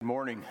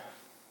morning.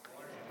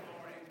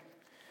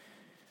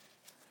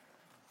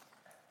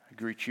 I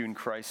greet you in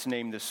Christ's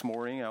name this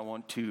morning. I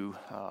want to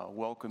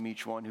welcome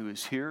each one who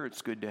is here.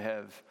 It's good to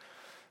have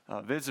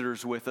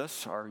visitors with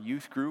us. Our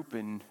youth group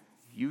and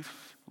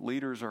youth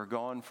leaders are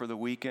gone for the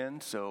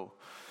weekend,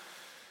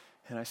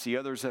 and I see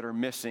others that are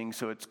missing.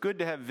 So it's good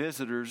to have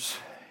visitors,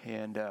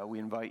 and we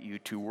invite you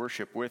to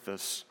worship with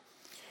us.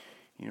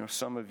 You know,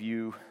 some of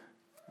you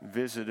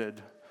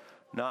visited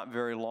not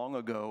very long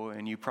ago,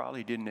 and you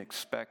probably didn't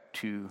expect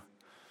to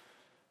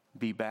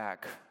be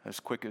back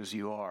as quick as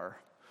you are.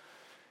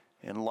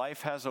 And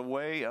life has a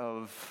way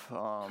of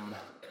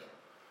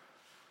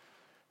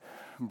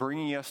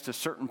bringing us to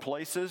certain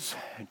places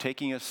and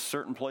taking us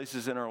certain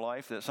places in our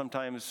life that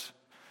sometimes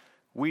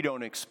we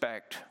don't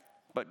expect.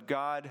 But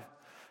God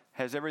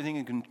has everything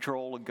in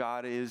control.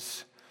 God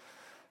is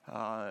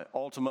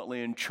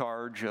ultimately in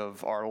charge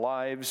of our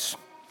lives,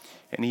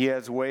 and He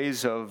has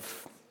ways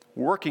of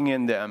working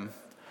in them.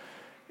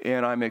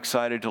 And I'm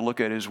excited to look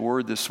at His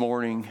Word this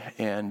morning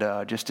and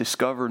just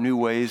discover new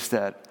ways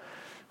that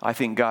I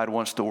think God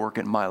wants to work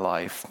in my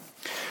life.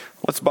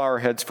 Let's bow our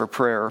heads for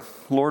prayer.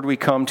 Lord, we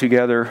come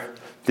together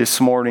this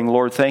morning.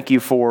 Lord, thank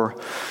you for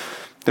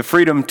the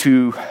freedom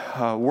to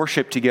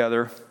worship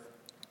together.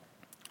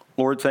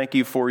 Lord, thank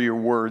you for your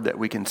Word that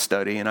we can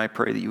study. And I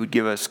pray that you would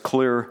give us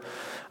clear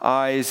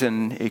eyes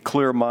and a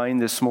clear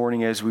mind this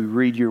morning as we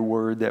read your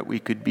Word, that we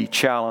could be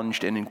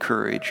challenged and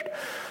encouraged.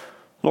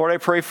 Lord, I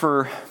pray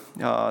for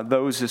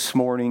those this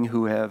morning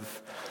who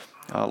have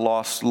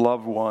lost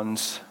loved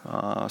ones,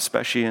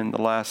 especially in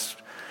the last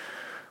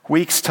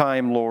week's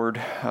time,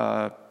 Lord,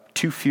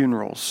 2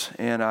 funerals.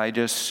 And I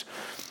just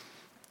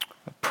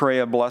pray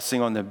a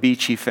blessing on the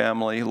Beachy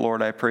family.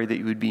 Lord, I pray that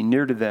you would be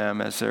near to them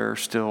as they're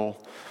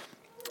still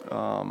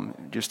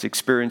just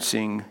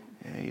experiencing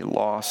a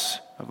loss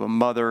of a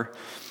mother.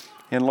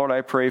 And Lord,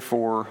 I pray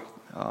for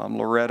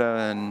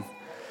Loretta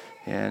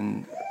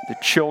and the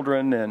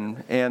children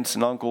and aunts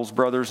and uncles,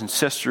 brothers and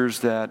sisters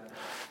that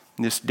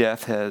this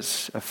death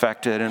has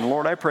affected. And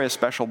Lord, I pray a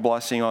special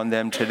blessing on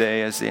them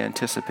today as they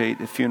anticipate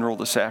the funeral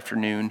this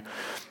afternoon.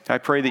 I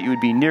pray that you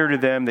would be near to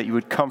them, that you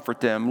would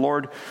comfort them.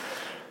 Lord,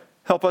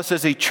 help us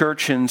as a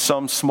church in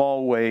some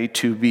small way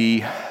to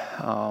be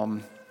a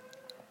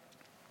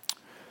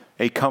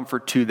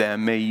comfort to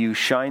them. May you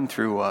shine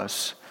through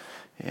us.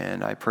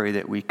 And I pray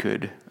that we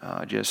could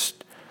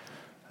just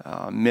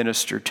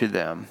minister to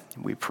them.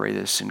 We pray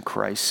this in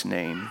Christ's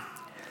name.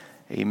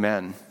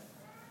 Amen.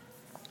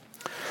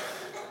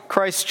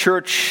 Christ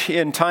Church,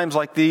 in times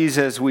like these,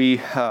 as we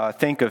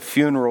think of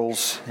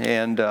funerals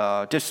and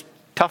just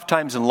tough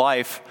times in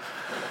life,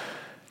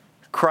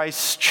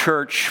 Christ's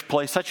Church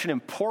plays such an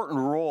important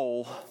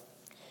role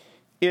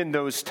in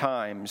those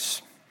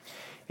times.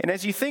 And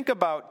as you think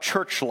about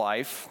church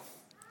life,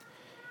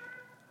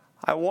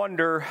 I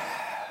wonder,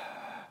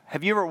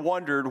 have you ever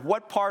wondered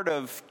what part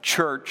of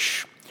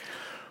church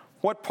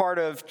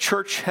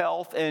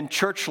health and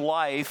church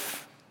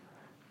life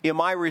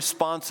am I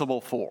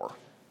responsible for?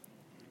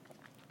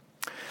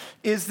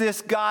 Is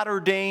this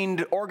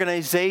God-ordained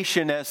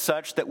organization as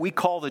such that we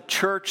call the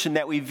church and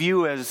that we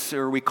view as,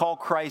 or we call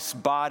Christ's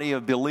body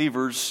of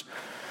believers?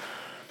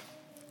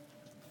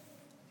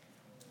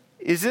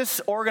 Is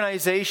this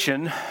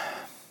organization,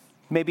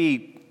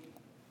 maybe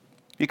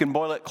you can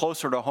boil it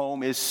closer to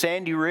home, is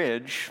Sandy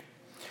Ridge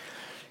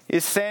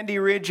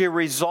a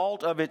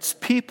result of its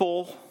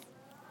people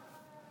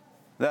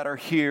that are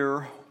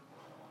here,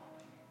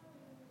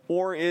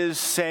 or is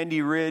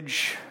Sandy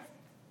Ridge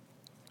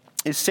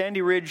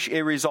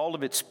a result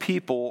of its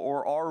people,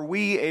 or are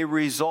we a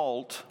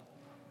result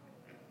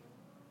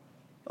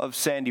of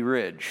Sandy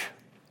Ridge?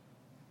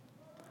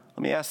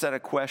 Let me ask that a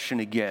question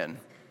again.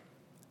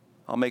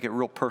 I'll make it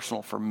real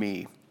personal for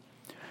me.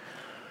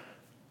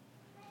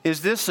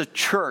 Is this a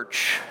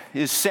church?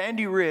 Is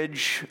Sandy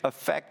Ridge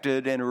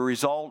affected and a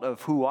result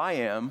of who I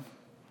am?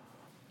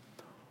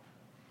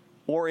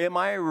 Or am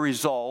I a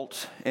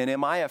result and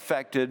am I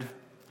affected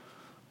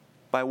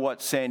by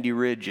what Sandy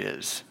Ridge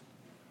is?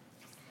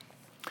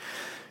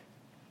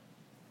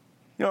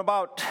 You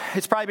know,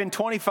 it's probably been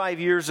 25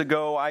 years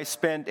ago, I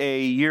spent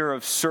a year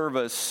of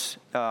service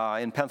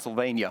in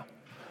Pennsylvania.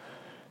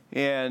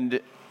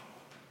 And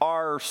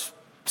our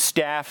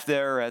staff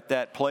there at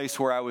that place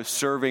where I was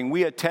serving,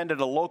 we attended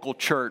a local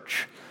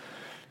church.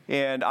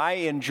 And I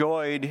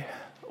enjoyed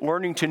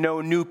learning to know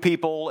new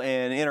people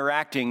and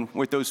interacting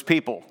with those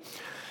people.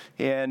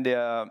 And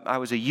I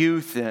was a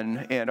youth,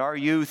 and our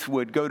youth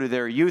would go to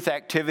their youth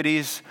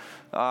activities.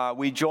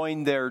 We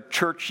joined their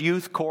church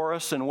youth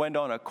chorus and went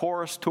on a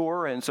chorus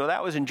tour, and so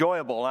that was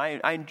enjoyable.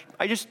 I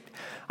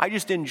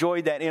just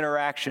enjoyed that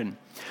interaction.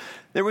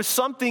 There was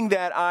something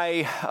that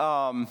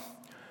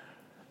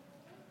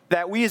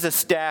that we as a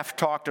staff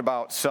talked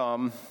about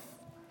some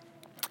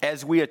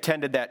as we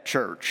attended that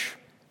church.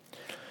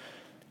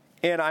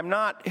 And I'm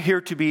not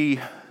here to be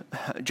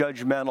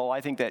judgmental.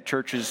 I think that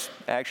church is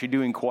actually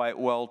doing quite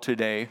well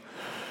today.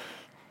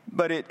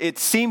 But it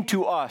seemed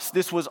to us,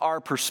 this was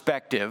our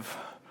perspective,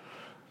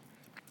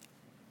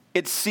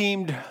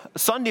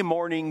 Sunday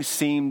mornings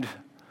seemed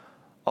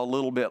a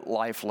little bit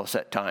lifeless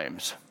at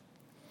times.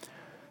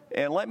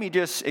 And let me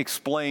just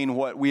explain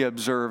what we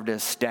observed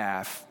as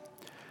staff.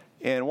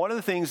 And one of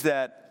the things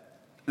that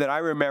I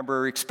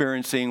remember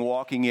experiencing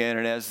walking in,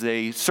 and as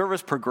the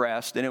service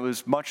progressed, and it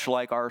was much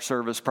like our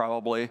service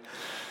probably,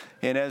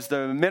 and as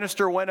the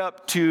minister went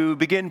up to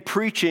begin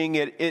preaching,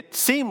 it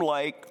seemed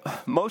like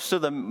most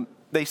of them,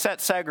 they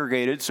sat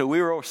segregated, so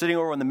we were sitting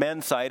over on the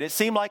men's side. It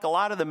seemed like a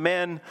lot of the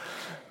men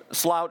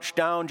slouched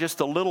down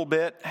just a little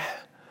bit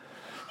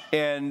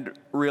and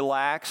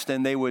relaxed,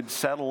 and they would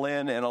settle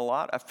in, and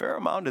a fair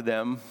amount of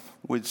them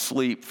would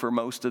sleep for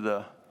most of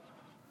the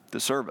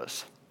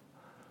service.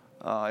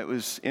 It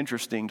was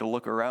interesting to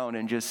look around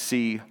and just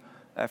see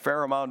a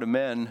fair amount of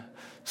men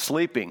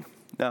sleeping.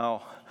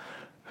 Now,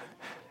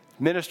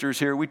 ministers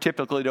here, we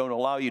typically don't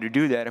allow you to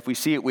do that. If we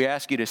see it, we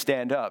ask you to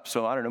stand up.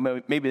 So I don't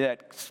know, maybe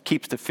that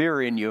keeps the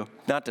fear in you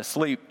not to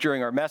sleep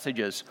during our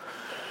messages.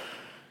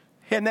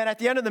 And then at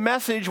the end of the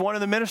message, one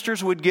of the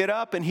ministers would get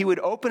up and he would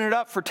open it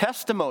up for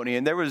testimony,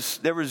 and there was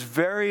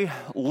very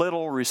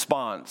little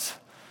response.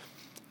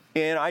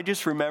 And I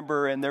just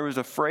remember, and there was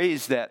a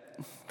phrase that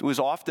was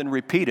often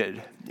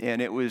repeated, and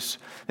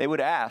they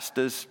would ask,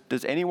 does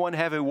anyone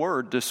have a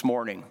word this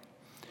morning?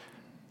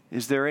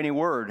 Is there any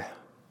word?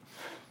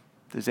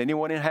 Does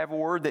anyone have a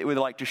word they would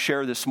like to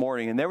share this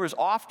morning? And there was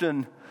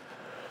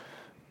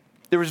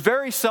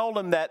very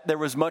seldom that there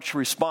was much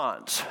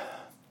response.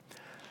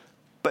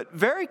 But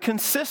very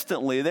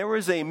consistently, there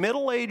was a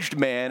middle-aged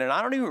man, and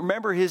I don't even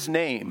remember his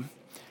name,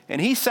 and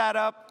he sat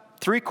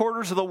up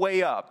 3/4 of the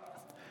way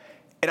up.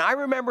 And I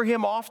remember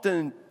him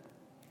often,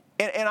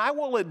 and I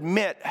will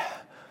admit,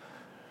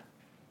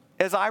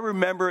 as I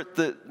remember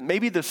it,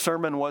 maybe the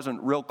sermon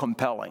wasn't real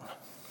compelling.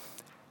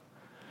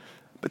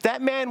 But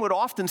that man would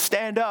often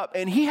stand up,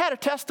 and he had a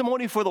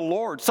testimony for the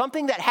Lord,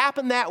 something that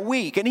happened that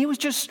week. And he was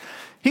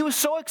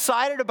so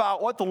excited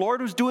about what the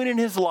Lord was doing in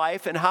his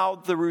life and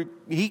how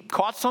he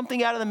caught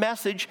something out of the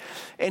message,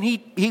 and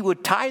he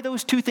would tie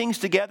those two things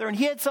together, and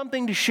he had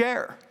something to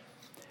share.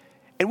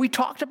 And we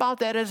talked about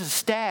that as a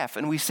staff,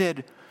 and we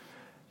said,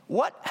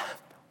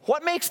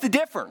 what makes the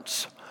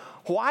difference?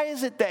 Why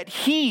is it that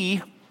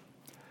he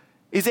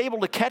is able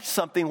to catch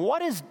something?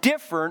 What is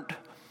different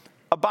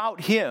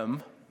about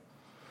him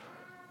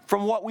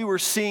from what we were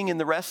seeing in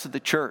the rest of the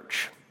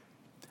church?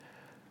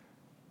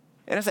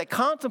 And as I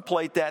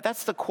contemplate that,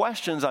 that's the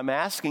questions I'm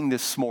asking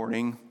this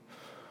morning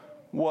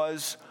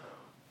was,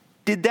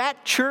 did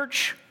that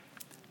church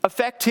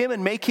affect him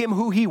and make him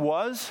who he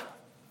was?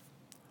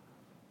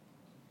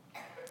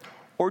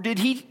 Or did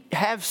he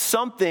have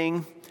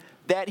something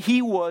that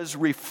he was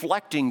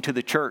reflecting to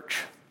the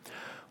church?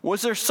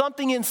 Was there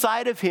something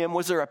inside of him?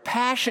 Was there a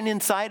passion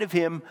inside of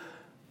him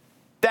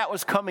that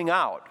was coming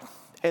out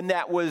and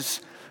that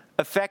was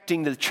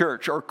affecting the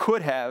church, or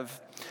could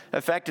have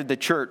affected the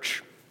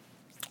church?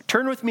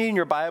 Turn with me in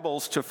your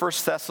Bibles to 1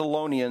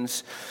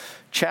 Thessalonians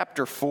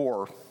chapter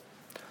 4.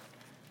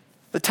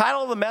 The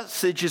title of the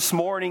message this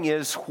morning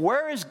is,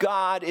 Where is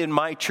God in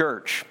my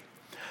church?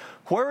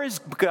 Where is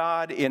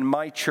God in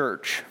my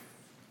church?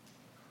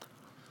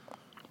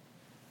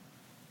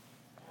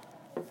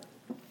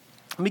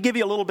 Let me give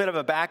you a little bit of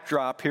a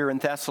backdrop here in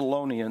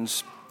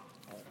Thessalonians.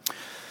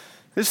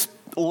 This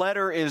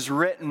letter is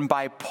written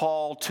by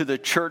Paul to the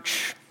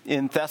church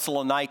in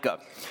Thessalonica.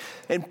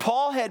 And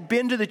Paul had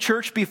been to the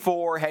church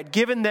before, had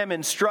given them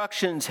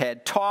instructions,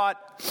 had taught,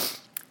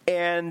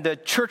 and the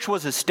church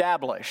was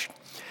established.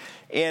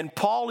 And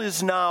Paul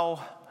is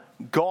now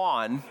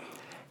gone.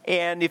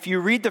 And if you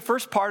read the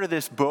first part of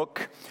this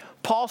book,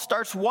 Paul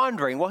starts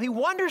wondering. Well, he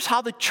wonders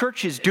how the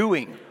church is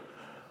doing.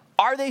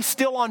 Are they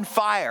still on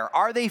fire?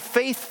 Are they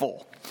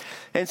faithful?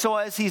 And so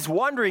as he's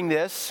wondering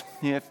this,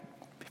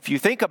 if you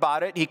think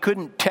about it, he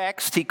couldn't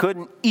text, he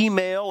couldn't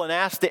email and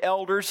ask the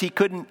elders,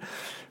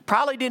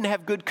 probably didn't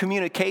have good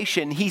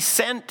communication. He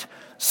sent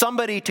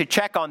somebody to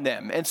check on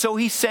them. And so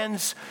he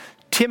sends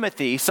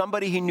Timothy,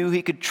 somebody he knew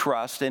he could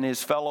trust, and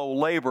his fellow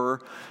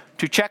laborer,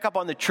 to check up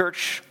on the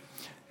church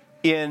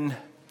in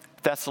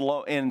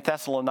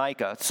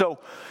Thessalonica. So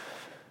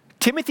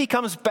Timothy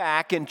comes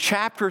back in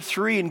chapter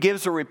 3 and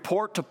gives a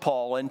report to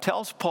Paul and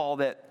tells Paul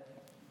that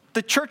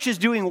the church is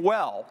doing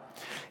well.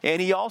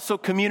 And he also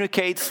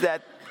communicates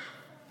that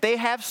they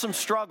have some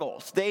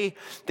struggles. They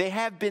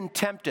have been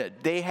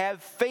tempted. They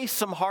have faced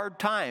some hard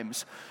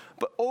times.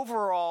 But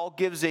overall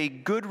gives a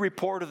good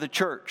report of the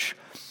church.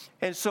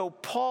 And so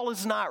Paul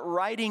is not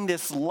writing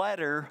this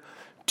letter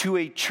to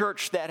a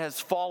church that has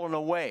fallen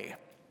away.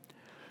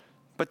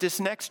 But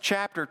this next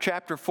chapter,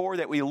 chapter 4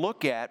 that we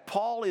look at,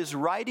 Paul is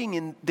writing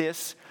in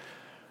this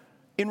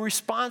in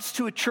response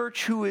to a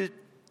church who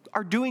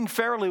are doing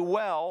fairly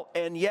well,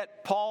 and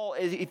yet Paul,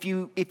 if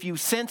you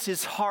sense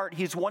his heart,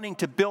 he's wanting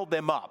to build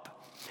them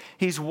up.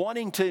 He's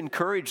wanting to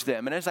encourage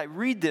them. And as I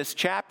read this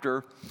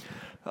chapter,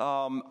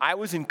 I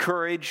was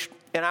encouraged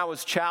and I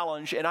was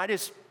challenged, and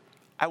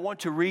I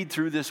want to read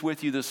through this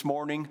with you this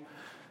morning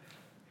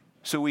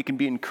so we can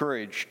be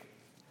encouraged.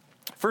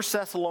 1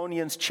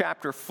 Thessalonians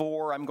chapter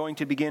 4, I'm going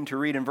to begin to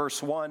read in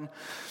verse 1.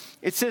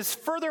 It says,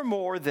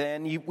 "Furthermore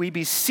then, we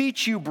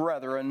beseech you,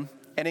 brethren,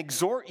 and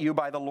exhort you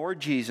by the Lord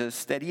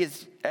Jesus, that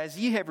as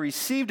ye have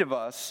received of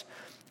us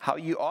how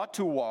ye ought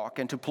to walk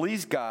and to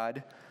please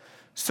God,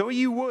 so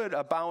ye would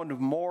abound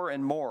more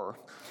and more.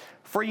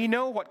 For ye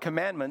know what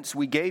commandments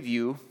we gave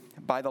you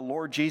by the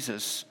Lord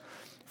Jesus.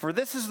 For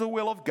this is the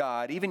will of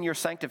God, even your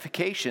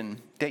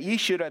sanctification, that ye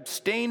should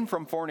abstain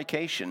from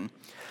fornication,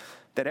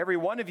 that every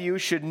one of you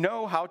should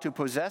know how to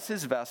possess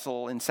his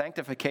vessel in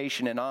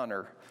sanctification and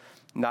honor,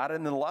 not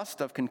in the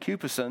lust of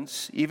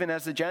concupiscence, even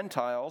as the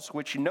Gentiles,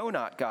 which know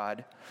not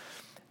God,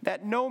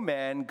 that no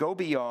man go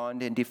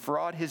beyond and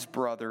defraud his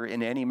brother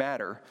in any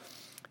matter,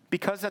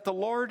 because that the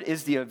Lord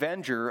is the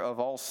avenger of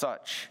all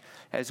such,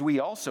 as we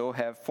also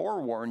have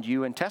forewarned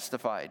you and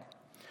testified.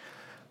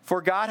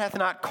 For God hath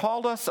not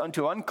called us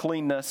unto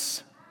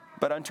uncleanness,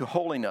 but unto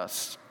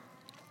holiness.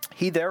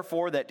 He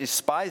therefore that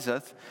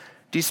despiseth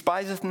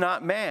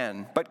not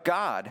man, but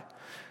God,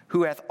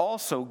 who hath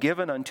also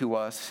given unto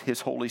us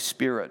his Holy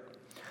Spirit.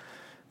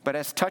 But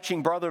as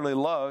touching brotherly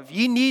love,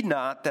 ye need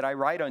not that I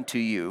write unto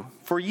you,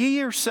 for ye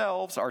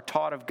yourselves are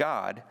taught of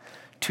God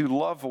to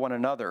love one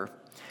another.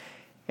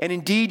 And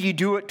indeed ye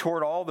do it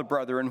toward all the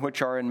brethren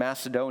which are in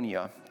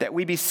Macedonia, that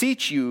we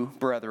beseech you,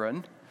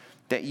 brethren,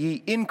 that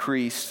ye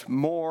increase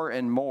more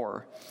and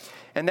more,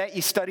 and that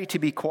ye study to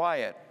be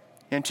quiet,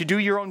 and to do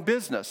your own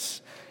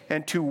business,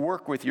 and to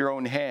work with your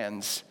own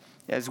hands,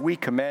 as we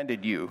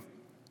commanded you,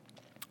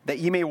 that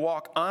ye may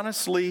walk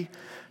honestly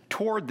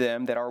toward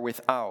them that are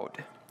without,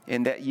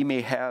 and that ye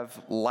may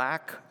have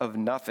lack of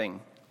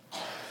nothing."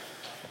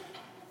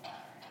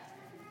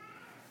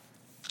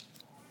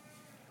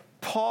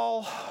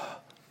 Paul,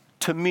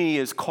 to me,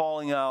 is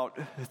calling out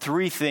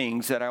three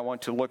things that I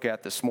want to look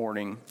at this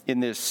morning in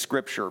this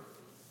scripture.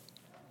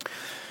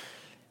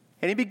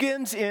 And he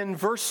begins in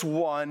verse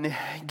 1,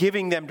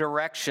 giving them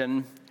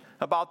direction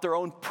about their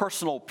own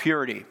personal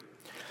purity.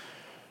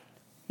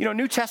 You know,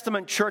 New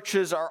Testament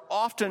churches are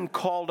often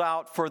called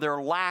out for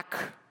their lack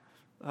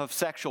of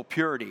sexual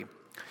purity.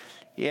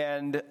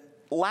 And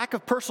lack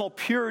of personal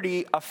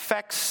purity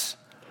affects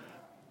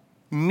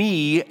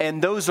me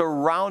and those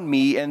around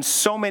me in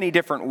so many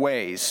different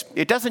ways.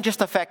 It doesn't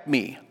just affect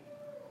me.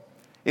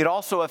 It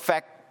also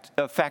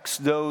affects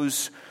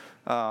those,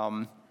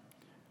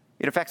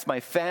 it affects my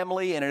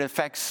family, and it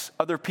affects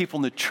other people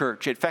in the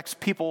church. It affects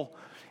people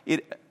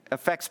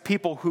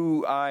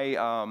who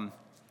I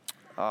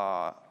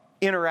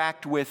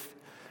interact with,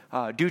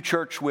 do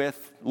church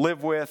with,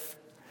 live with,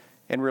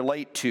 and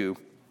relate to.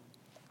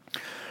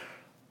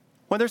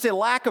 When there's a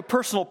lack of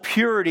personal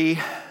purity,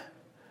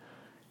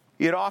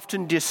 it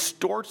often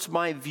distorts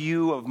my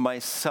view of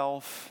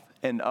myself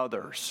and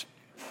others.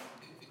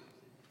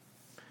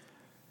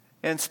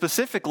 And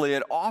specifically,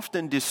 it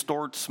often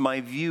distorts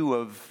my view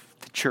of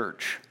the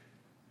church.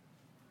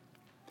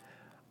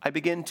 I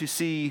begin to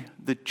see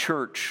the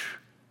church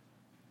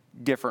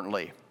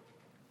differently.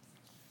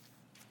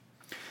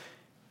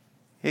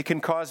 It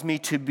can cause me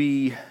to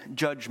be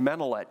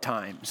judgmental at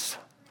times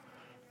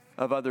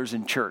of others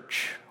in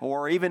church,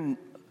 or even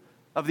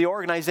of the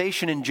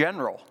organization in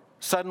general.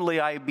 Suddenly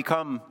I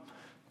become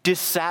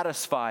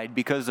dissatisfied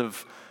because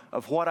of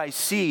what I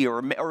see,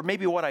 or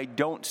maybe what I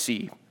don't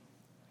see.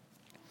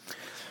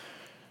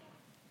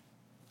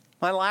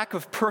 My lack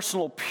of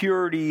personal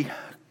purity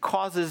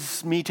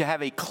causes me to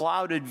have a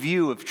clouded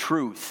view of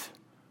truth.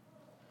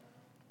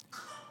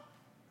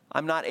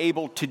 I'm not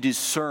able to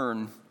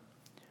discern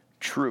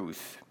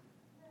truth.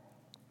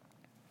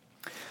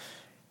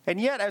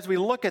 And yet, as we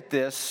look at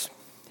this,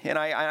 and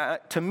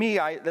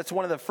that's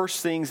one of the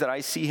first things that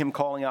I see him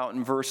calling out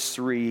in verse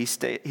 3.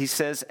 He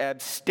says,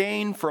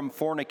 abstain from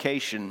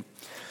fornication.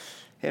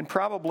 And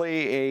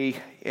probably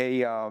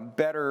a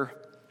better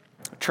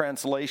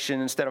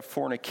translation, instead of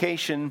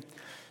fornication,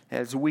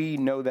 as we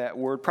know that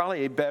word,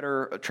 probably a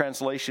better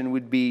translation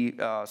would be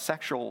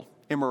sexual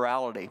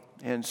immorality.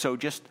 And so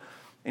just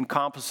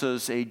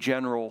encompasses a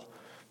general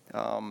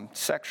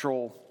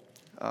sexual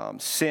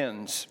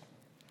sins.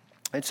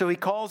 And so he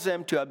calls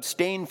them to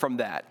abstain from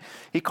that.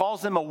 He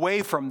calls them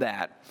away from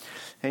that.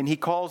 And he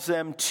calls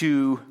them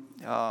to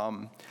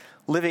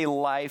live a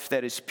life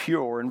that is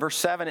pure. In verse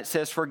 7 it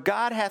says, "For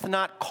God hath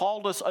not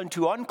called us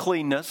unto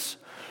uncleanness,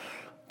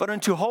 but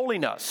unto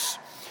holiness."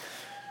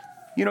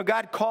 You know,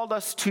 God called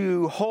us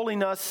to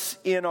holiness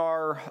in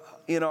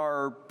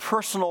our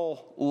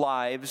personal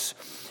lives,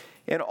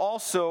 and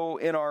also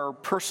in our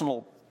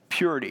personal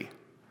purity.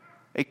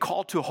 A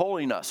call to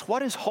holiness.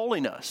 What is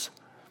holiness?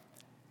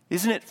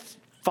 Isn't it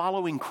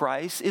following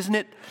Christ? Isn't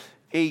it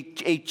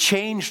a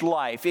changed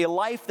life? A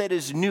life that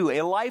is new.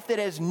 A life that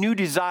has new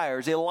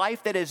desires. A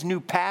life that has new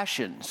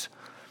passions.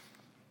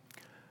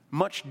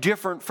 Much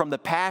different from the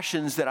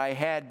passions that I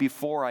had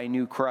before I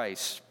knew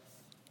Christ.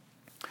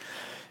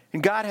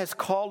 And God has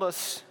called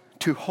us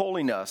to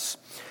holiness.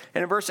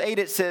 And in verse 8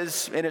 it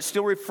says, and it's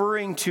still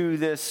referring to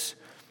this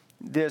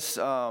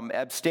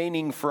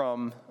abstaining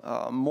from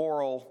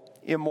moral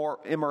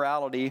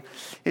immorality.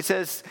 It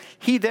says,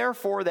 he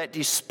therefore that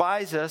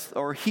despiseth,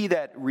 or he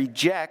that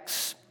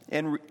rejects,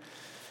 he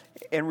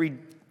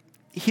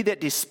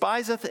that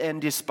despiseth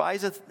and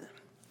despiseth,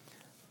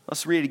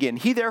 let's read it again.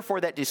 He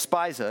therefore that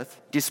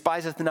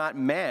despiseth not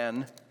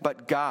man,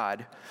 but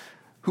God,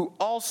 who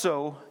hath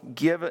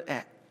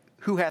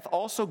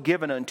also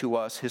given unto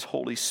us his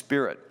Holy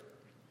Spirit.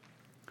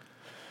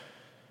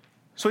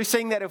 So he's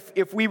saying that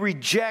if we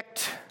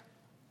reject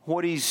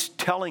what he's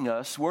telling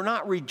us, we're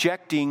not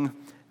rejecting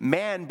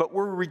man, but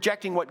we're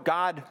rejecting what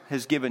God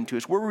has given to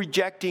us. We're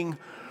rejecting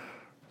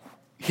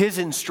his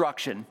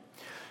instruction.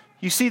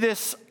 You see,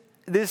 this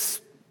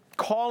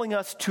calling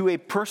us to a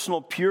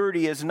personal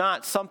purity is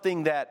not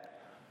something that,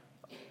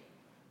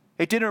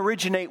 it didn't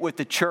originate with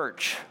the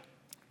church.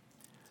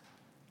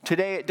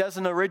 Today it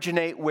doesn't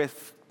originate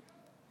with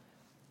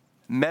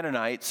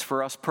Mennonites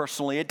for us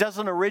personally. It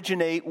doesn't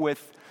originate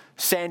with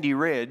Sandy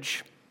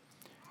Ridge.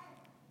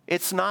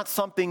 It's not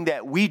something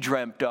that we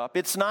dreamt up.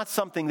 It's not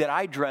something that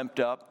I dreamt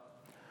up,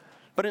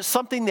 but it's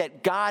something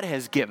that God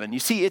has given. You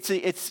see, it's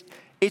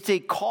a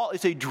call,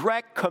 it's a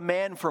direct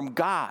command from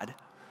God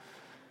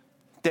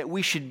that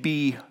we should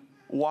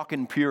walk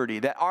in purity,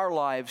 that our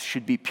lives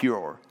should be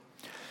pure.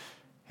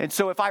 And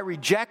so if I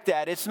reject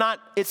that, it's not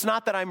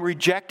that I'm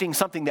rejecting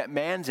something that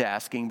man's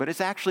asking, but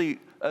it's actually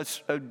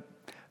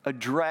a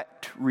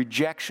direct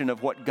rejection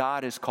of what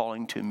God is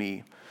calling to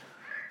me.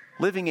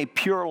 Living a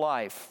pure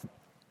life,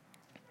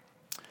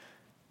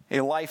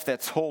 a life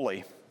that's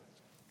holy.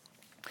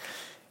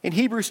 In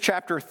Hebrews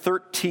chapter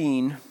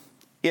 13,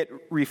 it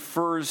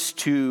refers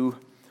to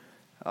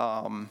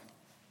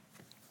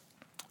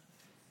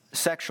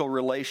sexual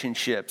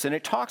relationships, and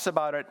it talks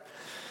about it,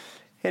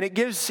 and it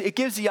gives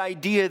the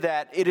idea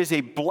that it is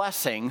a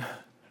blessing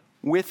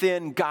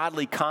within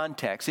godly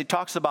context. It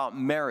talks about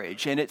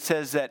marriage, and it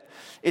says that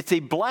it's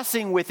a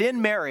blessing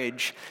within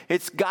marriage.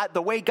 It's God,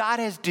 the way God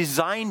has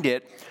designed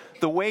it,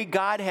 the way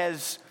God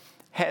has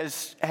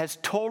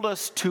told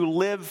us to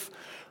live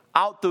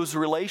out those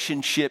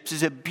relationships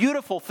is a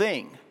beautiful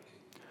thing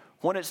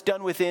when it's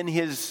done within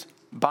his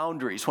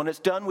boundaries, when it's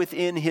done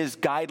within his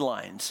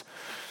guidelines.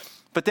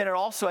 But then it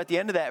also, at the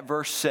end of that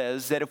verse,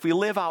 says that if we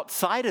live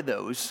outside of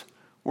those,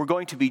 we're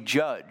going to be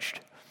judged.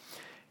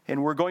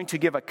 And we're going to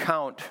give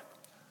account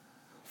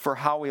for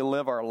how we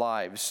live our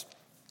lives.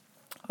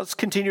 Let's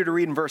continue to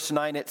read in verse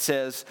 9. It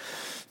says,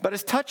 but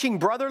as touching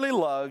brotherly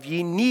love,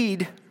 ye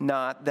need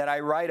not that I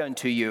write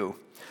unto you.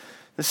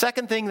 The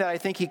second thing that I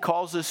think he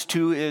calls us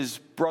to is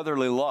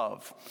brotherly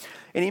love.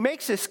 And he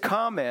makes this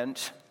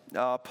comment,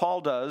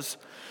 Paul does,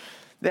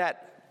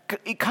 that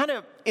it kind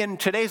of, in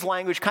today's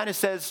language, kind of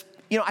says,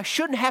 I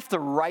shouldn't have to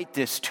write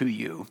this to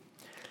you.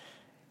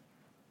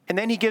 And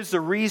then he gives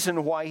the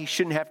reason why he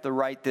shouldn't have to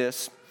write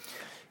this.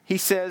 He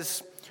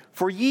says,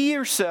 for ye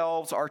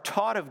yourselves are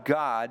taught of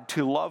God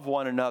to love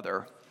one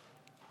another.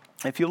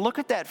 If you look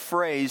at that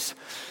phrase,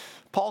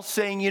 Paul's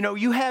saying,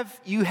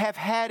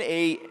 you've had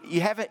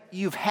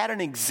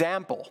an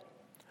example.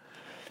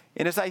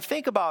 And as I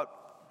think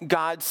about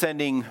God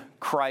sending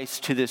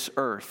Christ to this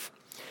earth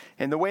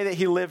and the way that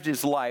he lived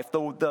his life,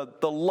 the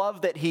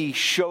love that he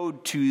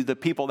showed to the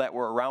people that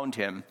were around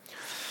him,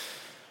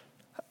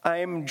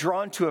 I'm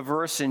drawn to a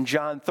verse in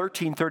John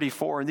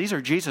 13:34, and these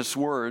are Jesus'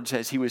 words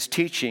as he was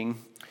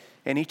teaching.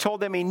 And he told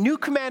them, a new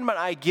commandment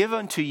I give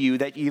unto you,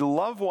 that ye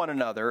love one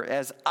another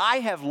as I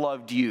have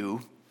loved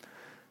you,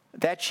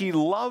 that ye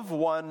love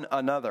one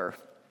another.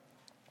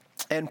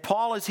 And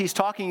Paul, as he's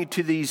talking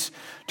to this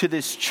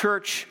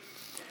church,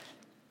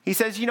 he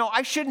says,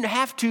 I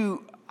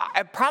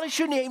probably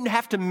shouldn't even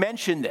have to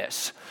mention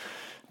this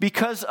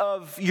because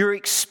of your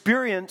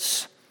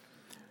experience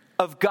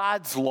of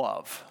God's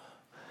love.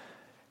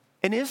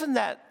 And isn't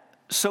that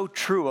so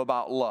true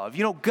about love?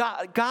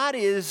 God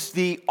is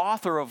the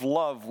author of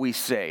love, we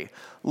say.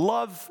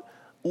 Love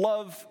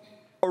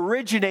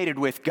originated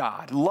with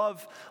God.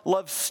 Love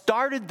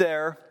started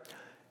there.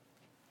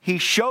 He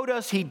showed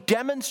us, he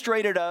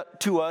demonstrated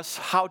to us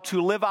how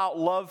to live out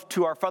love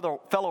to our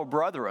fellow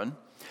brethren.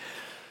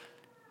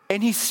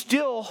 And he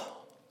still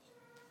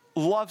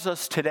loves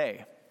us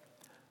today.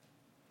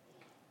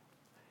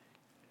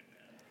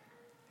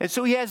 And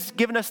so he has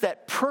given us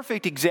that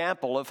perfect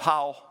example of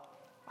how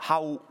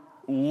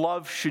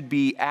love should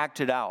be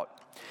acted out.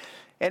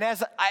 And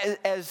as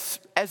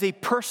a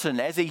person,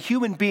 as a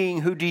human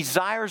being who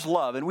desires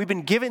love, and we've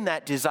been given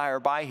that desire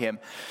by him,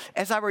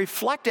 as I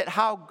reflect at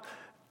how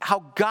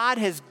God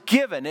has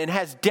given and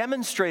has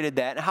demonstrated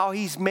that, and how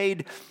he's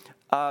made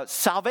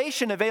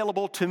salvation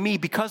available to me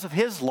because of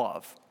his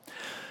love,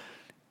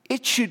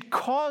 it should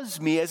cause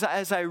me,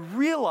 as I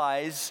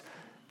realize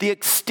the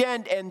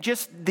extent and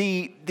just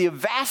the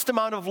vast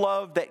amount of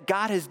love that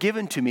God has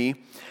given to me,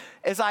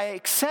 as I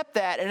accept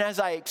that and as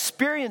I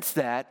experience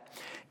that,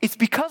 it's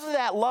because of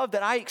that love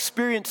that I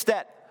experienced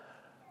that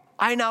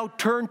I now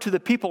turn to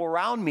the people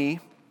around me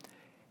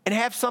and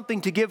have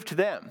something to give to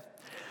them.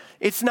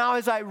 It's now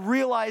as I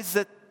realize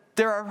that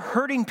there are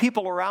hurting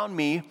people around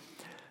me,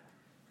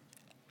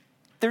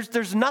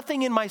 there's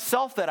nothing in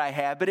myself that I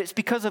have, but it's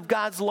because of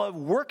God's love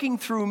working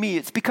through me.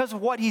 It's because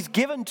of what he's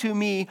given to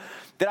me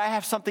that I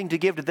have something to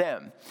give to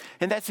them.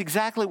 And that's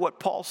exactly what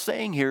Paul's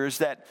saying here, is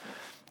that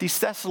these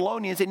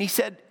Thessalonians, and he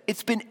said,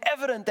 it's been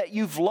evident that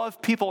you've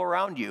loved people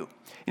around you.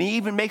 And he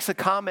even makes a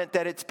comment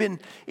that it's been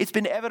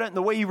evident in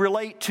the way you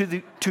relate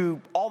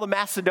to all the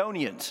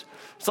Macedonians.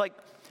 It's like,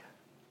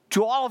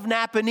 to all of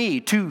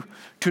Napanee,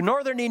 to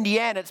northern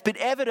Indiana, it's been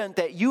evident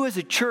that you as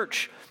a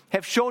church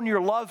have shown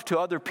your love to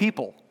other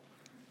people.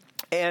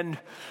 And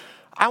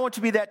I want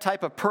to be that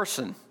type of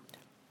person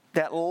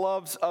that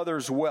loves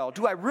others well.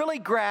 Do I really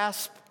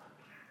grasp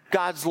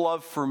God's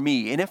love for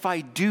me? And if I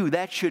do,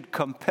 that should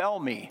compel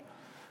me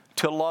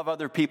to love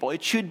other people.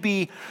 It should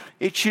be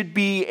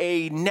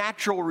a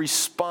natural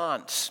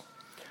response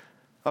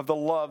of the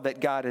love that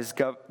God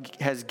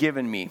has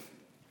given me.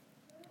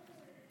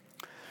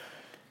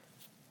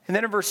 And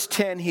then in verse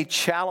 10, he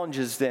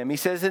challenges them. He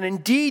says, and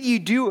indeed you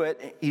do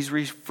it, he's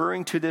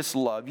referring to this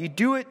love, you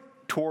do it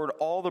toward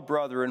all the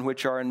brethren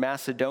which are in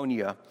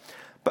Macedonia.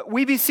 But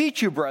we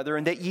beseech you,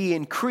 brethren, that ye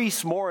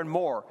increase more and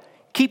more.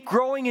 Keep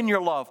growing in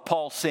your love,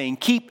 Paul's saying.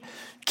 Keep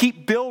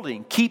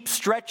building, keep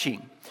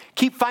stretching.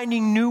 Keep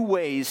finding new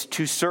ways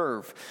to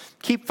serve.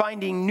 Keep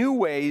finding new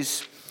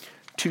ways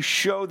to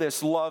show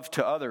this love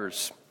to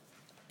others.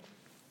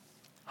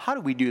 How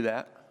do we do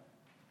that?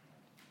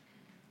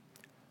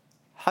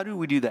 How do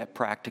we do that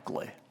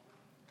practically?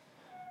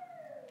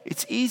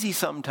 It's easy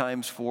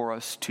sometimes for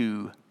us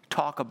to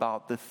talk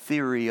about the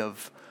theory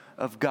of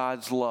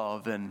God's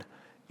love and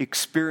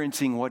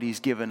experiencing what he's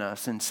given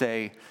us and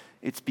say,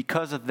 it's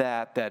because of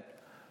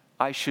that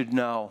I should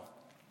now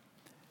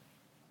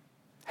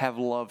have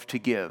love to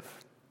give.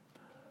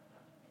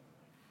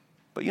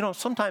 But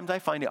sometimes I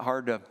find it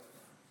hard to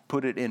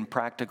put it in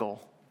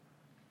practical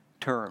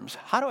terms.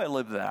 How do I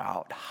live that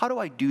out? How do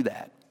I do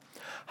that?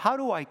 How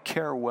do I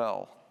care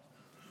well?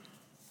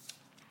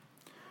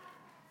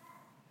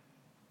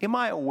 Am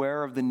I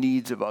aware of the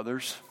needs of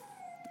others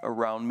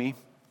around me?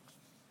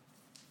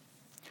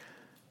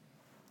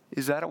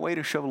 Is that a way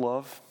to show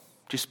love?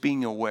 Just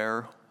being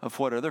aware of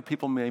what other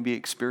people may be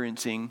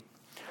experiencing?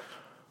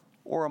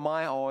 Or am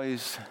I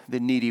always the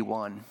needy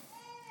one?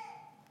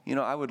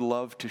 I would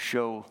love to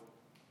show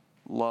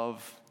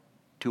love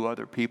to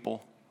other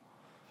people,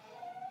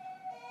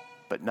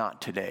 but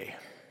not today.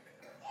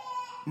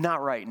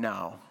 Not right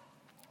now.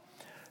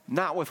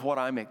 Not with what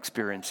I'm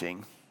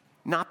experiencing.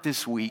 Not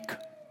this week.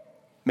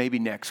 Maybe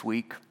next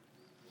week.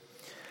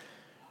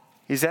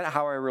 Is that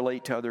how I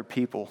relate to other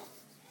people?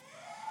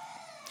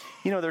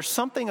 There's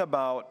something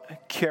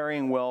about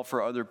caring well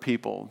for other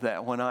people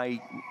that when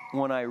I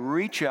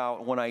reach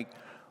out, when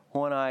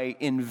I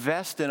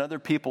invest in other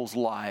people's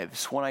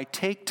lives, when I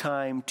take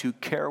time to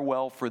care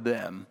well for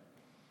them,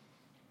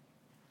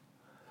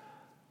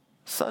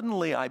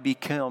 suddenly I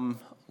become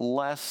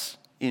less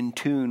in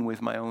tune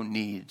with my own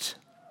needs.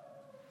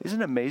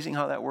 Isn't it amazing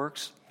how that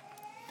works?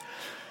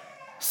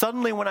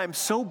 Suddenly, when I'm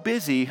so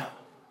busy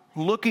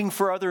looking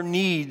for other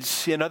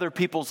needs in other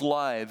people's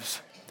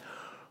lives,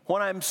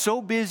 when I'm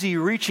so busy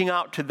reaching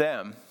out to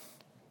them,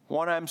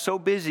 when I'm so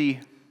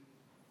busy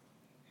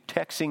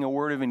texting a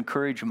word of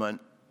encouragement,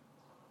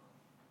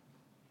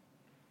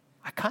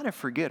 I kind of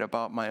forget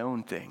about my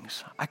own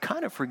things. I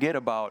kind of forget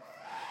about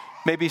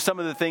maybe some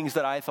of the things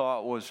that I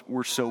thought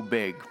were so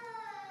big.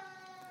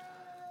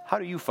 How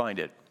do you find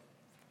it?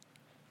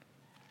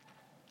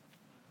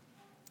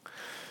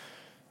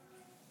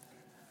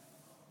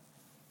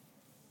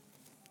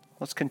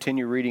 Let's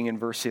continue reading in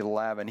verse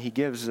 11. He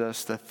gives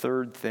us the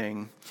third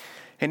thing.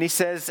 And he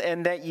says,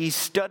 and that ye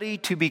study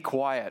to be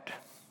quiet.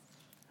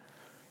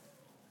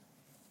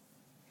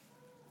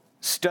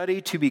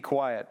 Study to be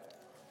quiet.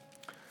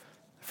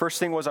 The first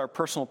thing was our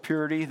personal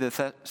purity.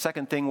 The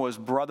second thing was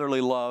brotherly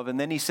love. And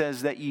then he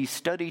says that ye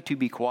study to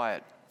be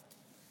quiet.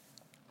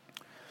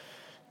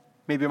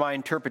 Maybe my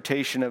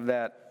interpretation of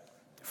that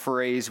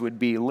phrase would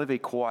be live a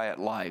quiet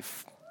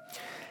life.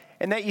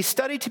 And that ye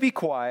study to be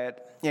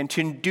quiet and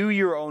to do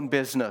your own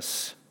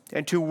business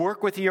and to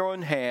work with your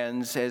own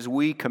hands as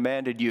we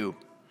commanded you.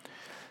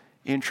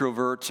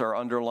 Introverts are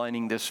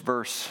underlining this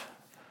verse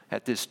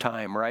at this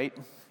time, right?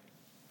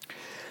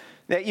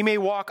 That you may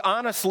walk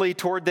honestly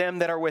toward them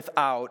that are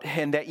without,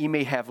 and that you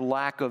may have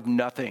lack of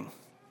nothing.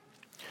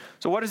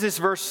 So what does this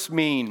verse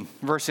mean?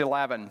 Verse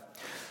 11.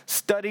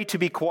 Study to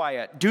be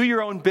quiet. Do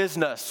your own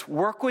business.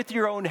 Work with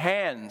your own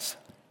hands.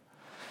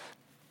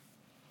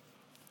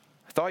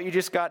 I thought you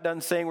just got done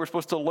saying we're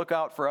supposed to look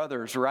out for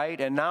others, right?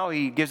 And now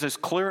he gives us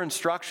clear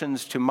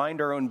instructions to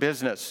mind our own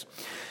business.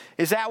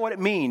 Is that what it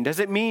means? Does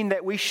it mean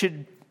that we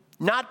should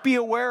not be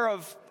aware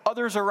of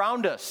others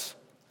around us?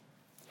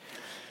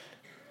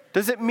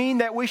 Does it mean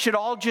that we should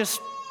all just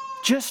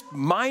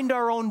mind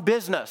our own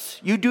business?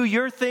 You do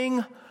your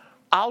thing,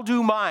 I'll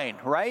do mine,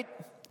 right?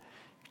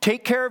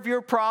 Take care of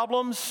your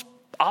problems,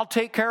 I'll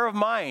take care of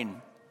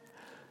mine.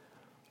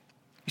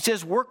 He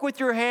says, work with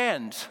your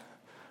hands.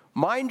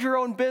 Mind your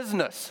own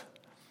business.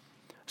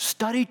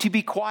 Study to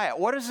be quiet.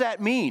 What does that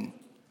mean?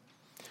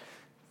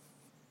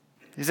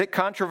 Is it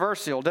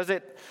controversial? Does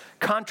it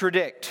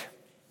contradict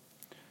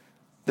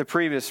the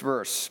previous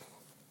verse.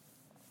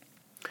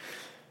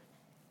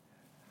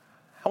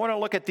 I want to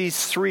look at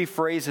these three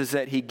phrases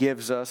that he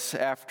gives us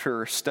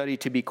after study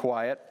to be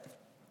quiet,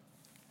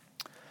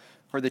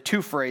 or the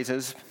two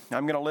phrases.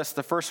 I'm going to list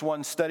the first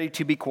one, study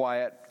to be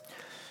quiet,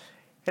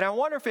 and I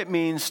wonder if it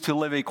means to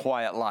live a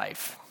quiet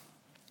life.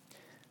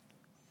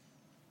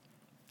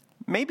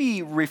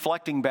 Maybe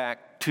reflecting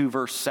back to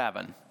verse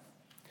 7.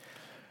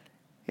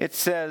 It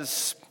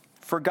says,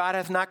 "For God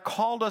hath not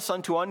called us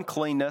unto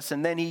uncleanness,"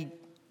 and then he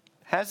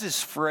has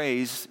this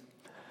phrase,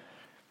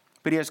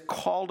 "but he has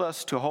called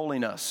us to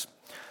holiness."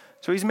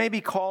 So he's maybe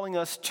calling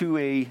us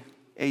to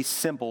a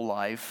simple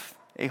life,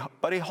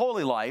 but a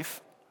holy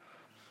life.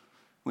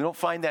 We don't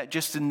find that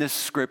just in this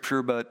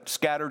scripture, but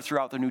scattered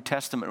throughout the New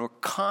Testament. We're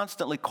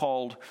constantly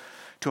called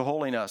to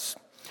holiness.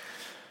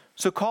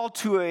 So called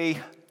to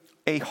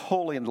a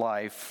holy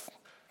life,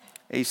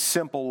 a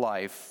simple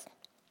life.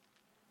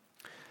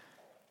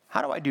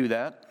 How do I do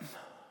that?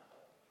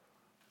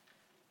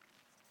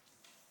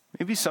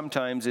 Maybe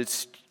sometimes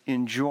it's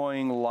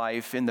enjoying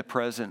life in the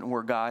present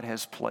where God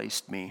has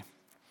placed me.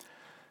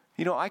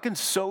 You know, I can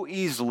so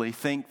easily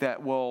think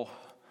that, well,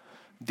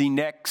 the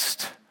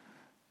next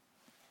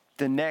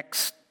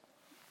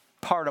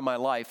part of my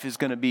life is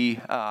going to be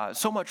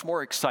so much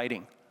more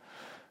exciting.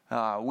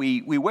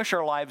 We wish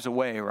our lives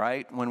away,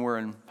 right? When we're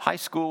in high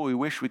school, we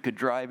wish we could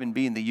drive and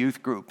be in the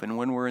youth group. And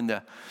when we're in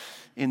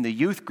the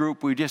youth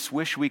group, we just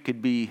wish we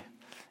could be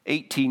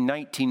 18,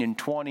 19, and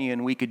 20,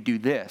 and we could do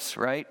this,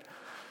 right?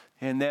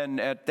 And then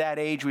at that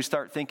age, we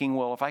start thinking,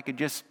 well, if I could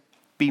just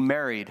be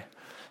married.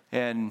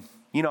 And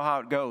you know how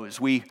it goes.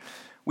 We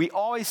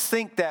always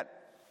think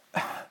that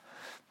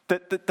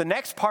the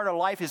next part of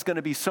life is going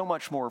to be so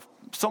much more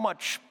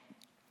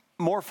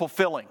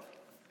fulfilling.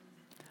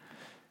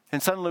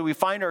 And suddenly we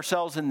find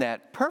ourselves in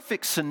that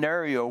perfect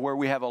scenario where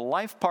we have a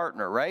life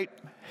partner, right?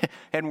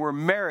 And we're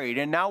married,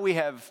 and now we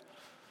have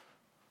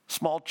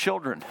small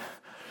children.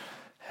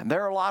 And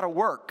they're a lot of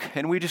work,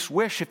 and we just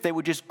wish if they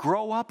would just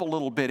grow up a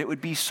little bit, it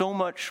would be so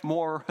much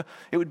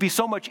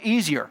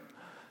easier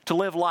to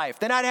live life.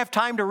 Then I'd have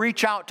time to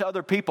reach out to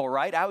other people,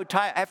 right? I would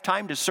have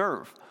time to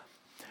serve.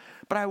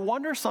 But I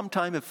wonder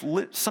sometimes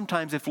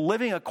if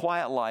living a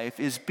quiet life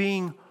is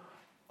being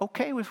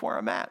okay with where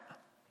I'm at.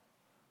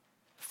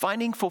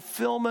 Finding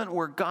fulfillment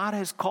where God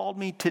has called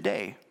me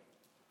today.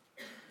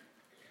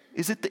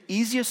 Is it the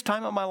easiest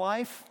time of my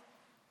life?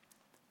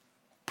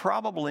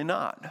 Probably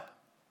not.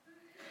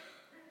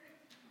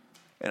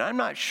 And I'm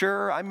not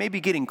sure. I may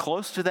be getting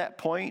close to that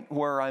point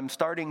where I'm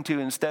starting to,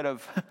 instead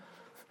of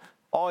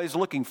always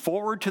looking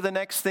forward to the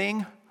next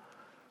thing.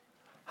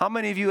 How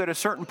many of you at a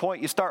certain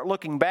point you start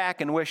looking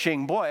back and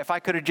wishing, boy, if I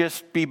could have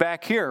just be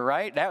back here,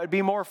 right? That would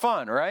be more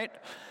fun, right?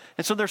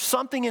 And so there's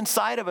something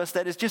inside of us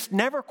that is just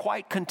never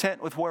quite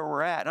content with where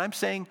we're at. And I'm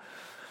saying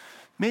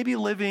maybe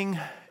living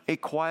a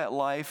quiet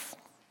life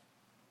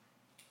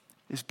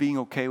is being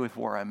okay with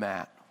where I'm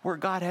at, where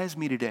God has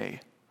me today.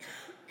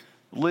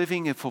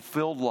 Living a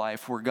fulfilled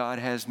life where God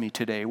has me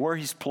today, where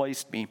He's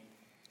placed me.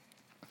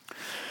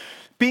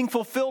 Being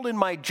fulfilled in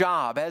my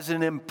job as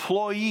an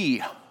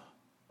employee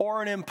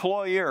or an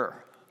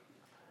employer.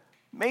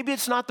 Maybe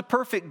it's not the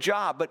perfect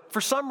job, but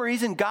for some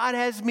reason, God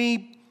has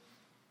me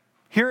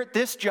here at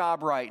this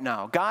job right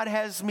now. God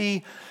has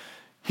me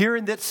here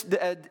in this,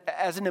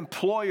 as an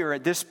employer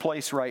at this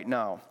place right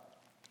now.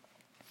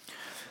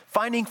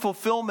 Finding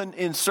fulfillment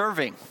in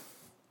serving.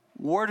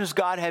 Where does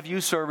God have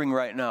you serving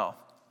right now?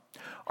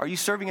 Are you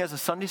serving as a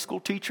Sunday school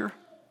teacher?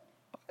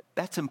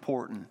 That's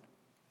important.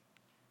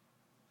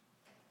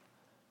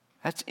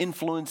 That's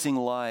influencing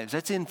lives.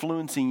 That's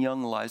influencing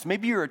young lives.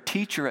 Maybe you're a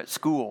teacher at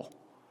school.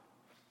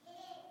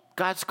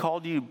 God's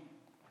called you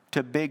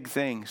to big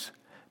things.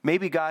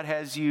 Maybe God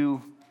has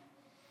you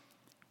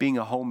being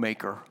a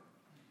homemaker.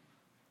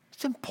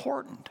 It's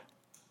important.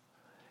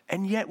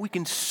 And yet we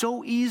can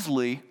so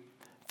easily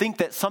think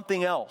that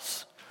something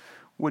else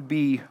would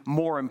be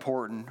more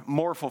important,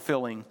 more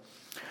fulfilling.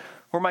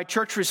 Or my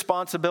church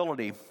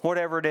responsibility,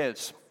 whatever it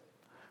is.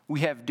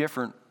 We have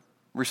different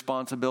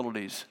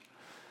responsibilities.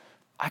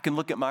 I can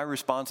look at my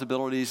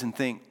responsibilities and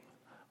think,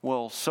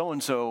 well,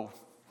 so-and-so,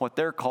 what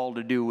they're called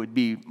to do would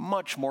be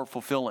much more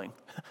fulfilling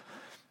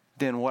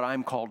than what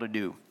I'm called to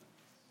do.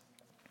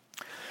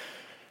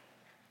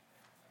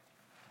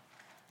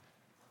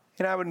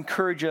 And I would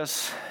encourage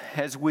us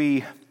as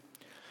we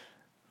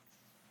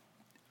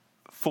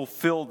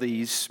fulfill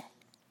these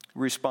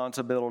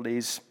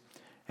responsibilities,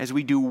 as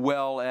we do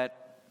well at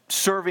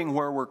serving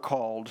where we're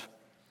called,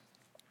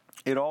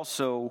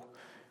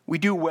 we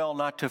do well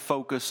not to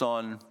focus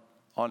on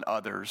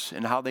others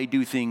and how they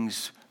do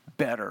things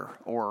better,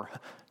 or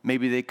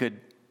maybe they could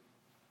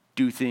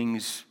do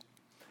things,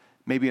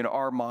 maybe in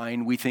our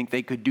mind we think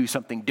they could do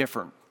something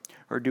different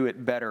or do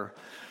it better,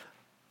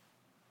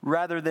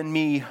 rather than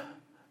me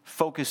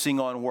focusing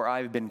on where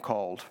I've been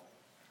called.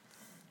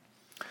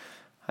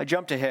 I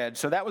jumped ahead.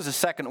 So that was the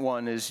second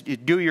one, is you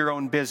do your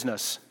own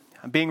business.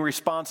 being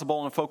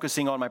responsible and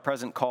focusing on my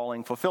present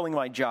calling, fulfilling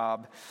my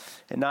job,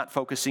 and not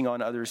focusing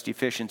on others'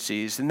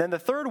 deficiencies. And then the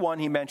third one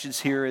he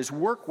mentions here is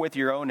work with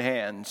your own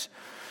hands.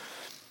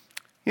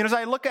 As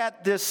I look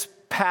at this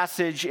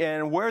passage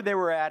and where they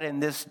were at in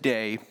this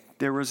day,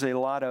 there was a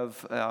lot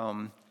of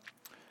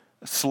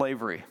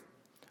slavery.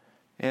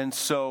 And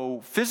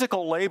so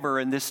physical labor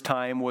in this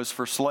time was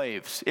for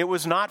slaves. It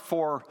was not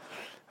for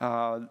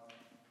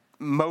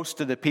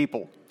most of the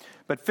people.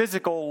 But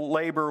physical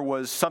labor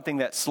was something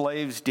that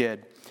slaves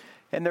did.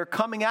 And they're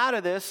coming out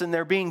of this and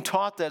they're being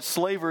taught that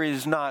slavery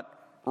is not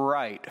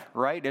right?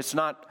 It's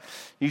not,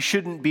 you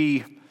shouldn't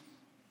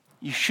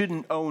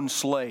own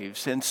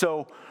slaves. And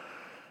so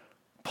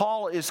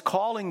Paul is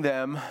calling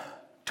them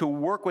to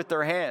work with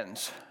their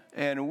hands.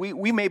 And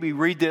we maybe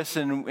read this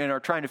and are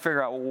trying to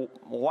figure out, well,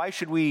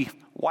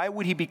 why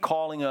would he be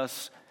calling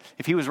us,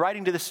 if he was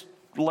writing to this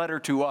letter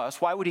to us,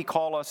 why would he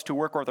call us to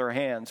work with our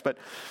hands? But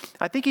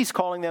I think he's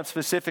calling them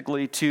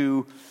specifically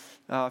to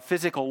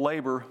physical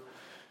labor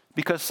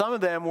because some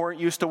of them weren't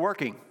used to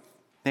working.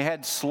 They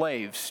had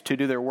slaves to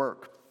do their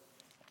work.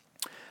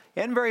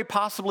 And very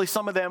possibly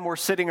some of them were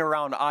sitting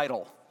around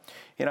idle.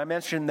 And I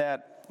mentioned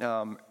that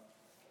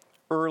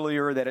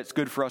earlier, that it's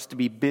good for us to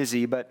be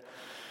busy, but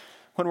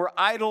when we're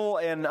idle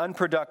and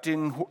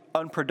unproductive,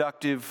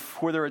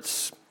 whether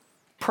it's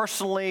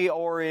personally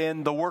or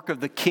in the work of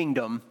the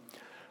kingdom,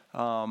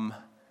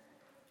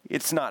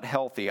 it's not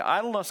healthy.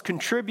 Idleness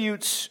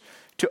contributes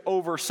to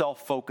over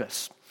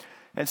self-focus.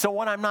 And so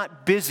when I'm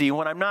not busy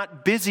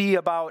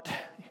about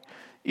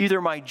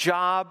either my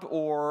job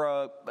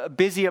or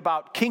busy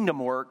about kingdom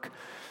work,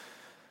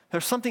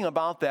 there's something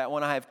about that.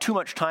 When I have too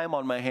much time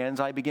on my hands,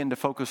 I begin to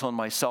focus on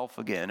myself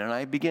again. And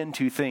I begin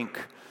to think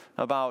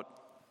about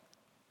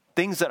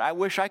things that I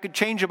wish I could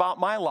change about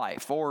my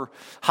life, or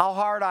how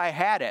hard I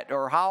had it,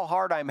 or how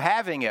hard I'm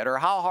having it, or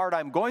how hard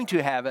I'm going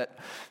to have it.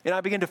 And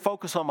I begin to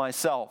focus on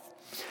myself.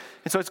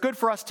 And so it's good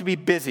for us to be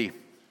busy,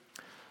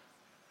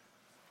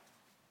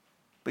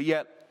 but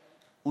yet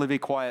live a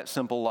quiet,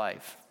 simple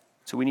life.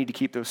 So we need to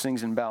keep those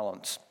things in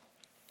balance.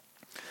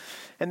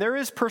 And there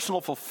is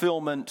personal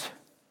fulfillment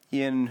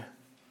in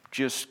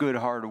just good,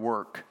 hard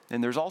work.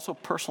 And there's also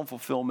personal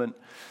fulfillment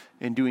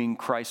in doing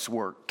Christ's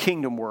work,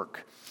 kingdom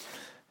work,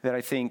 that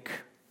I think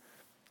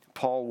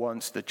Paul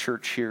wants the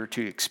church here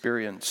to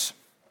experience.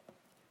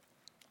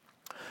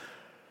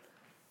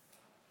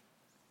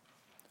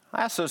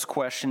 I ask those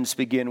questions to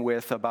begin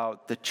with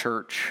about the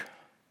church.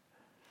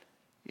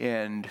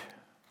 And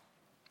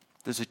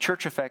does the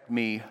church affect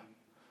me,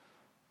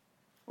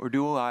 or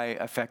do I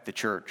affect the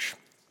church?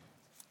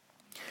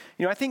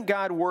 I think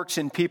God works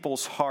in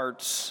people's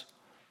hearts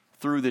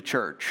through the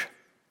church.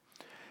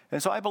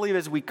 And so I believe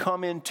as we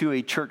come into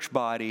a church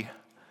body,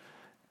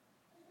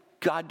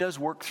 God does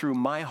work through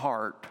my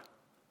heart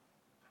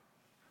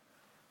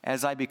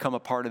as I become a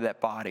part of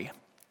that body.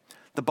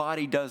 The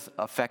body does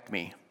affect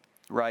me,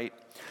 right?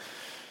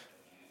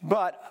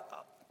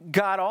 But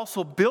God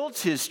also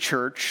builds his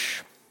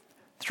church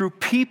through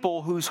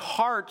people whose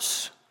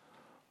hearts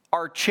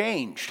are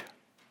changed.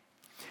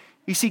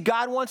 You see,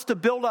 God wants to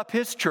build up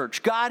his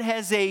church. God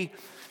has a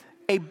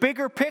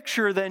bigger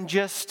picture than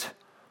just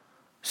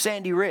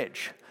Sandy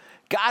Ridge.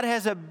 God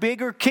has a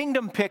bigger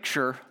kingdom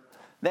picture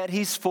that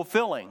he's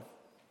fulfilling.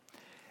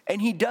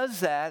 And he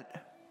does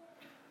that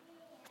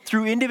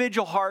through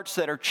individual hearts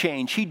that are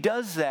changed. He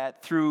does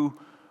that through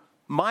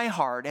my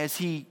heart as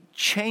he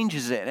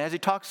changes it. As he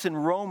talks in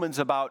Romans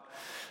about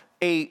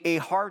a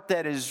heart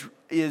that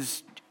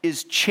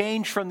is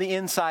changed from the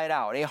inside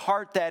out. A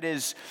heart that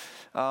is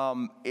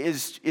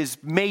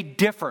made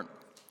different,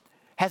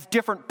 has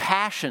different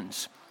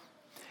passions.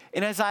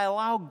 And as I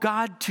allow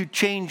God to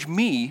change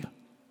me,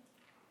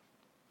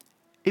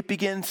 it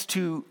begins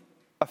to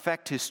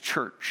affect his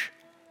church.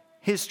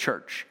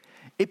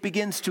 It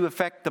begins to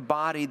affect the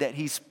body that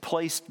he's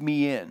placed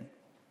me in.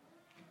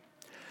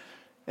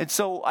 And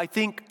so I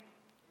think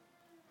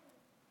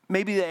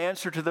maybe the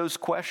answer to those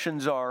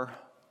questions are,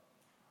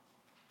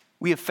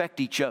 we affect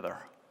each other.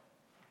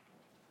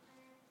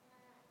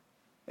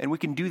 And we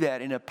can do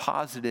that in a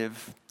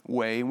positive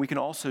way, and we can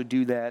also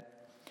do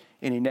that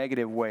in a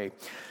negative way.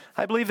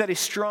 I believe that a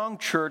strong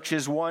church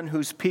is one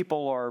whose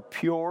people are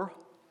pure,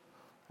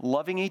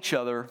 loving each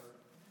other,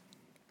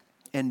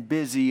 and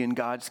busy in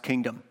God's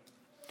kingdom.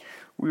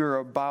 We are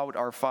about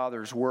our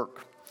Father's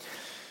work.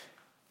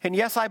 And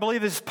yes, I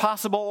believe this is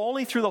possible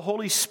only through the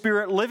Holy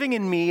Spirit living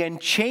in me and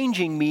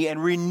changing me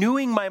and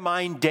renewing my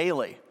mind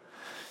daily.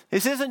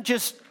 This isn't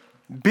just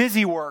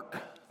busy work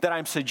that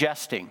I'm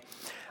suggesting.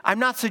 I'm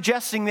not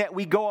suggesting that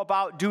we go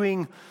about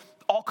doing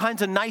all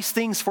kinds of nice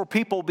things for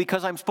people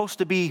because I'm supposed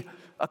to be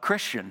a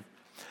Christian.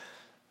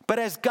 But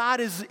as God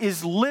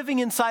is living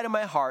inside of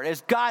my heart,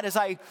 as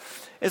I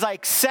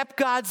accept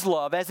God's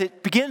love, as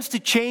it begins to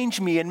change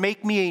me and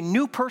make me a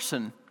new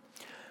person,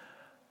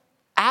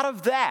 out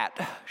of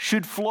that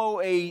should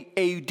flow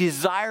a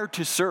desire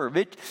to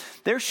serve.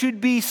 There should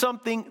be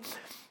something,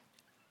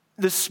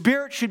 the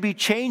Spirit should be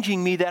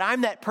changing me, that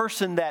I'm that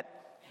person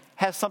that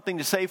has something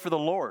to say for the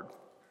Lord.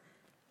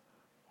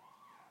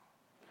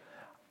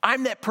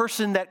 I'm that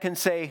person that can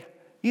say,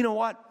 you know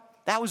what,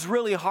 that was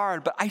really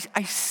hard, but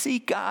I see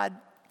God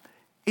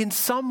in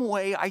some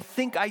way. I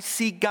think I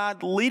see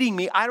God leading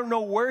me. I don't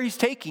know where he's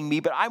taking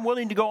me, but I'm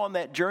willing to go on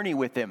that journey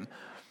with him,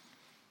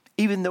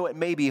 even though it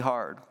may be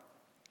hard.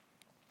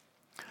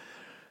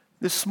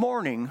 This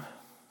morning,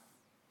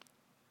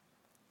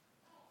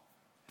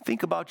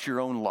 think about your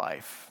own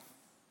life.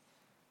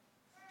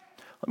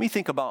 Let me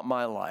think about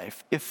my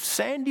life. If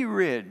Sandy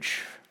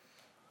Ridge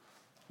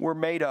were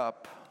made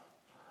up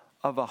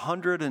of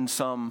 100 and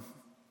some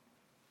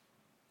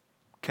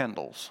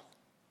Kendalls,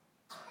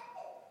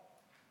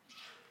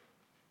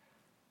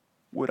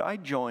 would I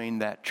join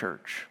that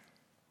church?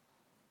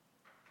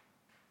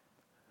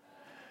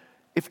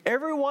 If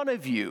every one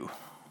of you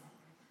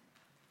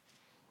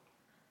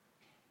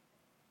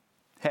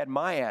had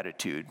my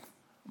attitude,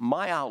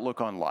 my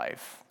outlook on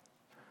life,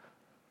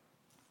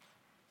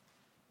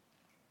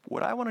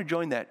 would I want to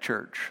join that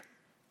church?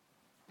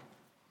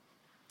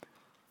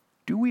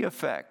 Do we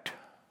affect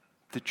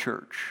the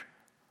church?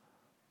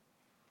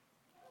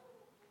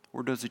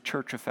 Or does the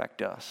church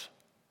affect us?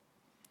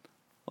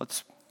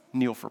 Let's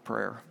kneel for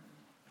prayer.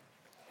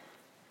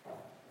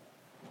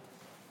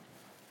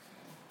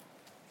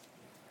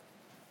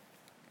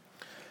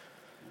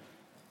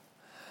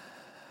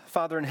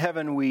 Father in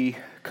heaven, we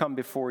come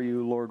before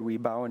you, Lord. We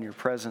bow in your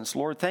presence.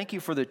 Lord, thank you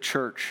for the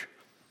church.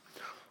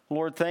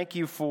 Lord, thank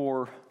you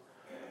for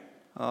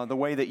the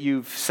way that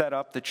you've set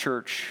up the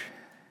church.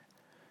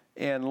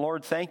 And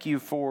Lord, thank you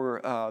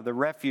for the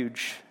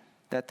refuge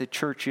that the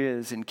church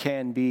is and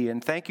can be.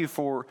 And thank you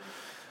for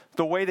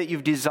the way that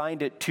you've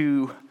designed it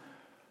to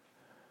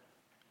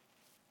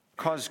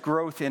cause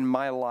growth in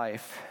my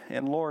life.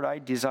 And Lord, I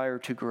desire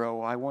to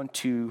grow. I want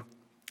to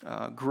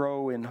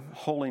grow in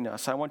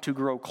holiness. I want to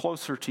grow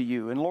closer to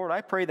you. And Lord,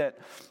 I pray that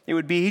it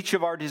would be each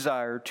of our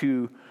desire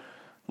to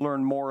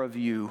learn more of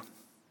you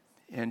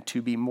and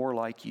to be more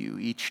like you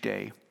each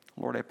day.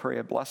 Lord, I pray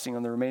a blessing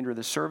on the remainder of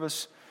the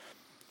service.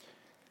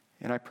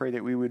 And I pray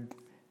that we would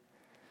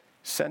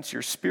sense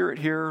your spirit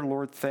here.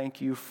 Lord,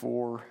 thank you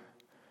for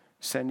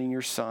sending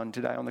your son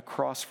to die on the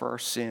cross for our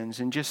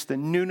sins and just the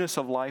newness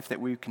of life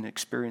that we can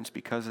experience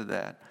because of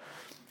that.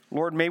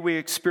 Lord, may we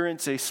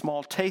experience a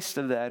small taste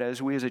of that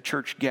as we as a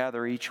church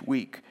gather each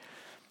week.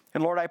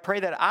 And Lord, I pray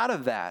that out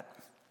of that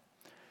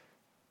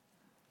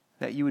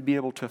you would be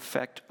able to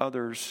affect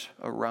others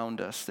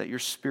around us, that your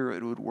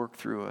spirit would work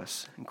through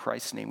us. In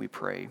Christ's name we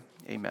pray.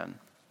 Amen.